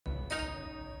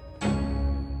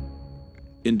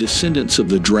In Descendants of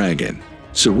the Dragon,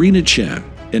 Serena Chan,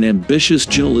 an ambitious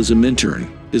journalism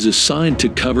intern, is assigned to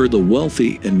cover the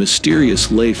wealthy and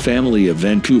mysterious Lei family of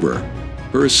Vancouver.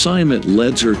 Her assignment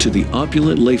leads her to the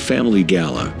opulent Lei family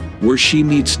gala, where she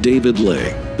meets David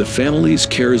Lei, the family's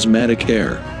charismatic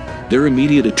heir. Their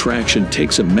immediate attraction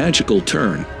takes a magical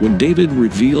turn when David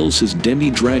reveals his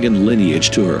demi-dragon lineage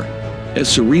to her. As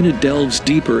Serena delves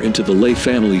deeper into the Lei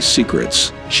family's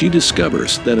secrets, she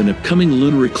discovers that an upcoming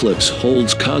lunar eclipse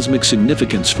holds cosmic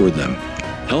significance for them.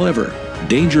 However,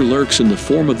 danger lurks in the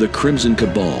form of the Crimson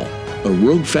Cabal, a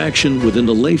rogue faction within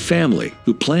the Lei family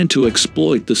who plan to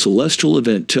exploit the celestial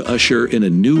event to usher in a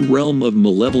new realm of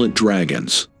malevolent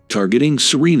dragons, targeting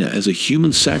Serena as a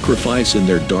human sacrifice in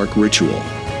their dark ritual.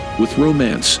 With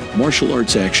romance, martial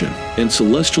arts action, and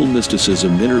celestial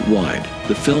mysticism intertwined,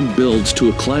 the film builds to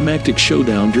a climactic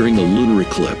showdown during the lunar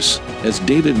eclipse, as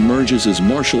David merges his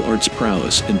martial arts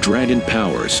prowess and dragon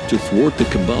powers to thwart the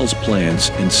Cabal's plans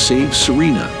and save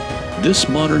Serena. This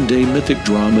modern-day mythic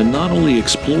drama not only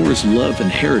explores love and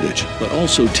heritage, but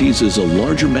also teases a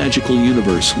larger magical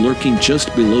universe lurking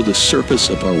just below the surface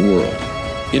of our world.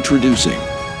 Introducing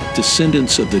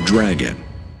Descendants of the Dragon.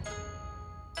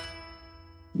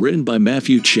 Written by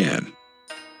Matthew Chan.